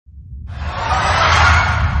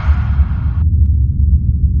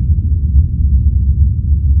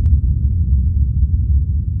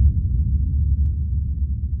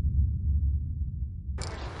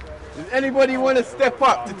Anybody want to step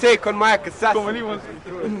up to take on Mike Assassin? Come on, he wants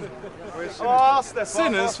to. Oh,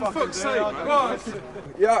 sinners, for fuck's sake. God.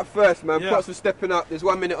 You're up first, man. Yeah. Props for stepping up. There's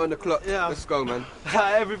 1 minute on the clock. Yeah. Let's go, man.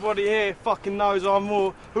 Everybody here fucking knows I'm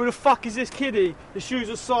more. Who the fuck is this kiddie? His shoes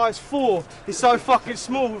are size 4. He's so fucking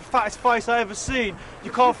small, the fattest face I ever seen.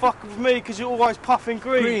 You can't fuck with me because you're always puffing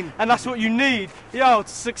green. And that's what you need, yo, to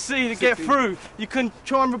succeed and get through. You can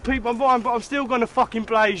try and repeat my mind, but I'm still gonna fucking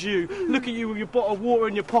blaze you. Look at you with your bottle of water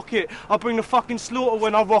in your pocket. I bring the fucking slaughter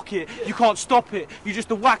when I rock it. You can't stop it. You're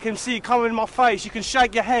just a whack MC coming in my face. You can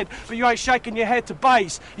shake your head, but you ain't shaking your head to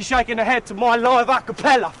bass. You're shaking the head to my live a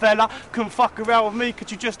cappella, fella. Couldn't fuck around with me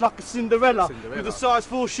because you're just like a Cinderella. With the size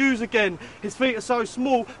 4 shoes again. His feet are so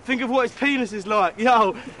small. Think of what his penis is like.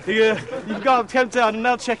 Yo, you can go up to Town and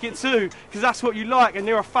they'll check it too, because that's what you like, and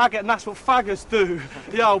you're a faggot, and that's what faggots do.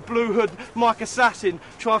 Yo, Blue Hood, Mike Assassin,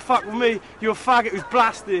 try and fuck with me, you're a faggot who's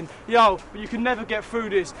blasting. Yo, but you can never get through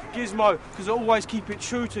this. Gizmo, because I always keep it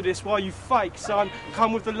true to this while you fake, son.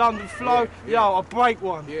 Come with the London flow, yo, I'll break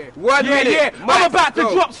one. 1 minute. I'm about to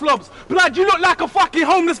drop slobs. Blood, you look like a fucking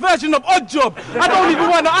homeless version of Odd Job. I don't even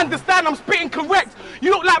want to understand, I'm spitting correct.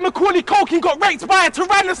 You look like Macaulay Culkin got raped by a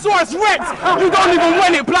Tyrannosaurus Rex. You don't even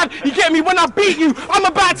want it, blood. You get me when I beat you. I'm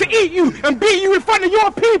about to eat you and beat you in front of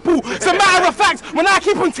your people. As a matter of fact, when I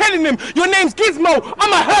keep on telling them your name's Gizmo,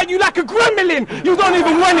 I'ma hurt you like a gremlin. You don't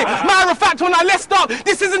even want it. Matter of fact, when I left up,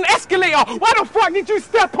 this is an escalator. Why the fuck did you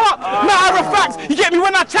step up? Matter of fact, you get me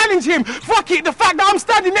when I challenge him. Fuck it, the fact that I'm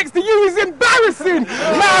standing next to you is embarrassing.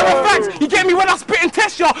 Matter of fact, you get me when I spit and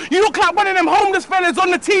test you. You look like one of them homeless fellas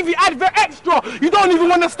on the TV advert extra. You don't even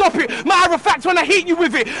want to stop it. Matter of fact, when I hit you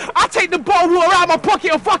with it, I take the bottle of water out of my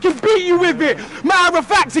pocket and fucking beat you with it. Matter of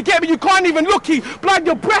fact, you get me, you can't even looky. Blood,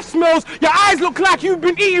 your breath smells, your eyes look like you've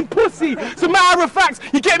been eating pussy. So matter of fact,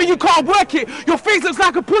 you get me, you can't work it. Your face looks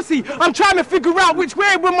like a pussy. I'm trying to figure out which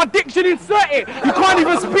way when my dick should insert it. You can't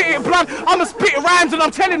even spit it, blood. I'ma spit rhymes and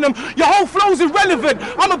I'm telling them, your whole flow's irrelevant.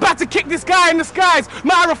 I'm about to kick this guy in the skies.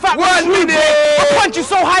 Matter of fact, 1 minute. I punch you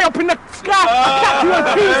so high up in the sky, I catch you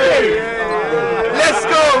on Tuesday. Let's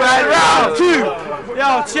go, man. Round 2.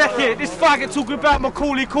 Yo, check it. This faggot talking about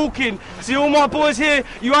Macaulay Culkin. See, all my boys here,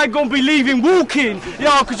 you ain't gonna be leaving walking.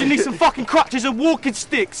 Yo, because you need some fucking crutches and walking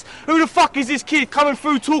sticks. Who the fuck is this kid coming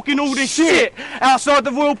through talking all this shit outside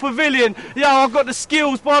the Royal Pavilion? Yo, I've got the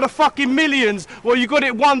skills by the fucking millions. Well, you got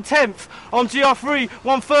it 1/10. On GR3,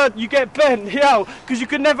 1/3, you get bent. Yo, because you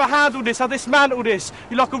can never handle this. I dismantle this.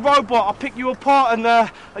 You're like a robot. I pick you apart and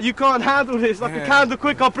you can't handle this. Like a candle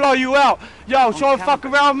quick, I'll blow you out. Yo, try and fuck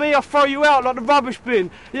around me, I'll throw you out like the rubbish bin.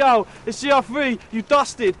 Yo, it's GR3, you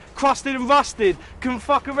dusted, crusted and rusted. Couldn't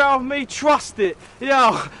fuck around with me, trust it.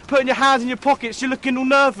 Yo, putting your hands in your pockets, you're looking all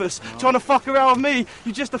nervous. Trying to fuck around with me,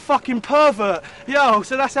 you're just a fucking pervert. Yo,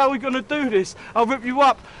 so that's how we're gonna do this. I'll rip you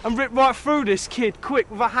up and rip right through this kid, quick,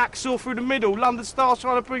 with a hacksaw through the middle. London Star's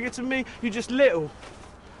trying to bring it to me, you're just little.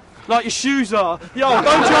 Like your shoes are. Yo, don't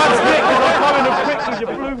try and stick because I'm coming to prick with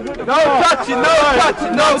your blue hood. No touching, no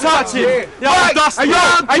touching, no touching. Yo, I'm dusty.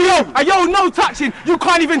 Yo, no touching. You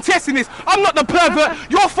can't even test in this. I'm not the pervert.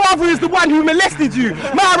 Your father is the one who molested you.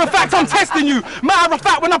 Matter of fact, I'm testing you. Matter of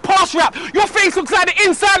fact, when I pass rap, your face looks like the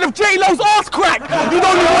inside of J-Lo's arse crack. You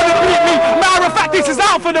don't even want to beat me. Matter of fact, this is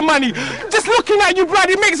out for the money. Just looking at you,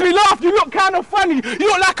 Brad, it makes me laugh. You look kind of funny. You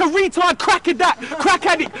look like a retard crack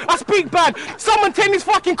addict. I speak bad. Someone take this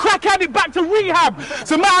fucking crack addict back to rehab.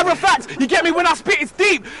 So matter of fact, you get me when I spit, it's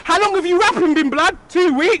deep. How long have you rapping been, blood?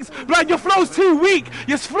 2 weeks? Blood, your flow's too weak.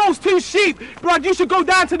 Your flow's too sheep. Blood, you should go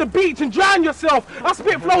down to the beach and drown yourself. I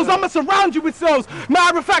spit flows, I'ma surround you with cells.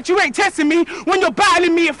 Matter of fact, you ain't testing me. When you're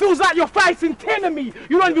battling me, it feels like you're fighting 10 of me.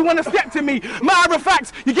 You don't even want to step to me. Matter of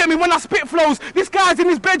fact, you get me when I spit flows. This guy's in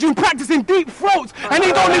his bedroom practicing deep throats, and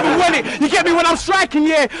he don't even want it. You get me when I'm striking,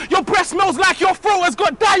 yeah. Your breath smells like your throat has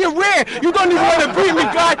got diarrhea. You don't even want to beat me,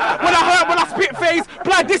 guy. When I spit phase,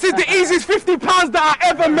 blood, this is the easiest £50 that I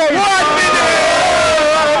ever made. 1 minute!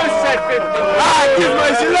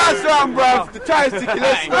 Alright, it's your last round, bruv. The time's ticking.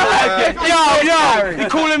 Let's go. You're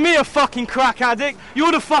calling me a fucking crack addict?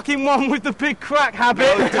 You're the fucking one with the big crack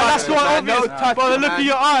habit. That's quite obvious by the look of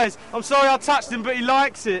your eyes. I'm sorry I touched him, but he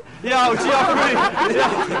likes it. Yo,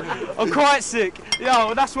 I'm quite sick.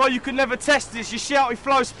 Yo, that's why you could never test this. Your shouty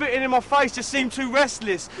flow spitting in my face just seemed too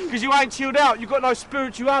restless. Because you ain't chilled out, you got no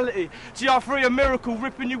spirituality. GR3 a miracle,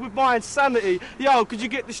 ripping you with my insanity. Yo, could you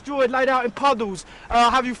get destroyed, laid out in puddles?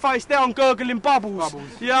 Have you face down, gurgling bubbles.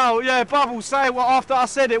 Yo, yeah, bubbles, say it after I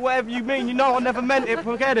said it, whatever you mean, you know I never meant it,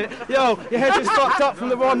 forget it. Yo, your head just fucked up from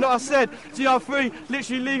the rhyme that I said. GR3,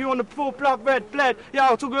 literally leave you on the floor, blood red, bled.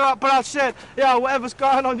 Yo, talking about bloodshed. Yo, whatever's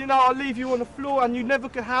going on, you know, I'll leave you on the floor and you never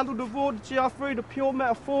can handle the raw, the GR3, the pure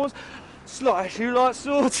metaphors. Slice, you like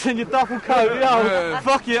swords in your duffel coat, yo.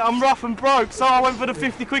 Fuck it, I'm rough and broke, so I went for the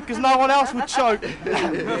 50 quid because no one else would choke. I'll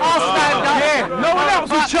stand up. Yeah, no one else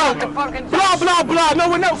would choke. Blah, blah, blah, no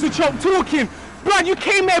one else would choke. Talking. Blood, you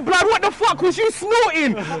came there, blood, what the fuck was you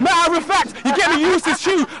snorting? Matter of fact, you get me used to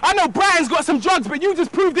chew. I know Brian's got some drugs, but you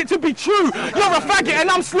just proved it to be true. You're a faggot and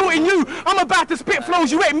I'm snorting you. I'm about to spit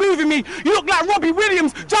flows, you ain't moving me. You look like Robbie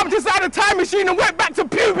Williams, jumped inside a time machine and went back to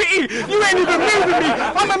puberty. You ain't even moving me.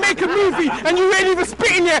 I'ma make a movie and you ain't even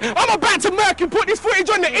spitting yet. I'm about to murk and put this footage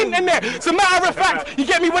on the internet. So matter of fact, you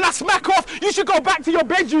get me, when I smack off, you should go back to your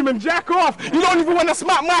bedroom and jack off. You don't even want to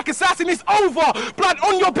smack Mike Assassin, it's over. Blood,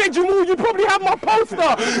 on your bedroom wall, you probably have my poster.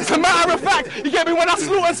 As a matter of fact, you get me, when I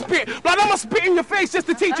slaughter and spit, blood, I'ma spit in your face just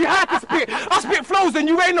to teach you how to spit. I spit flows and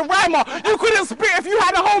you ain't a rhymer. You couldn't spit if you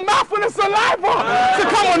had a whole mouthful of saliva. So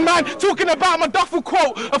come on, man, talking about my duffel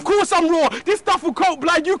coat. Of course I'm raw. This duffel coat,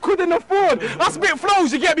 blood, you couldn't afford. I spit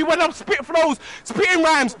flows, you get me, when I spit flows, spitting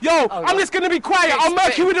rhymes. Yo, I'm just gonna be quiet. I'll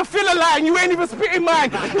murk you with a filler line. You ain't even spitting mine.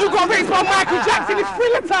 You got raped by Michael Jackson. It's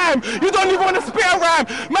filler time. You don't even want to spit a rhyme.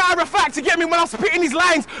 Matter of fact, you get me, when I'm spitting these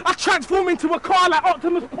lines, I transform into a car like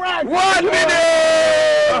Optimus Prime. 1 minute!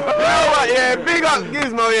 You know what, yeah, big up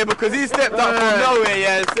Gizmo, yeah, because he stepped up from nowhere,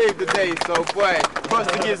 yeah, and saved the day, so boy,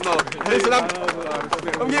 props to Gizmo. Listen,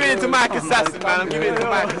 I'm giving it to Mike Assassin, man, I'm giving it to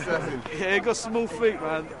Mike Assassin. Yeah, he got small feet,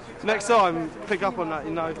 man. Next time, pick up on that,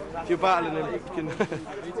 you know, if you're battling him, you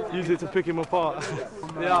can use it to pick him apart.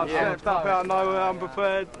 Yeah, I've stepped up out of nowhere, I'm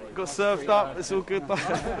prepared, got served up, it's all good, much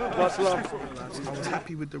love. I was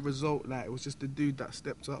happy with the result, like, it was just the dude that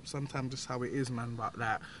stepped up, sometimes just how it is, man, but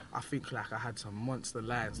like, I think like I had some monster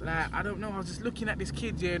lines. Like, I don't know, I was just looking at this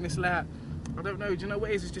kid, yeah, and it's like, I don't know, do you know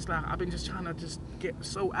what it is? It's just like, I've been just trying to just get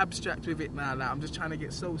so abstract with it now, like, I'm just trying to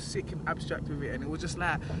get so sick and abstract with it, and it was just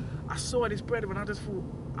like, I saw this brother and I just thought,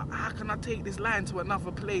 how can I take this line to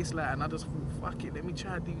another place, like, and I just thought, fuck it, let me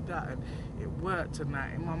try to do that, and it worked, and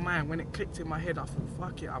like, in my mind, when it clicked in my head, I thought,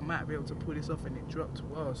 fuck it, I might be able to pull this off, and it dropped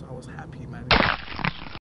well, so I was happy, man.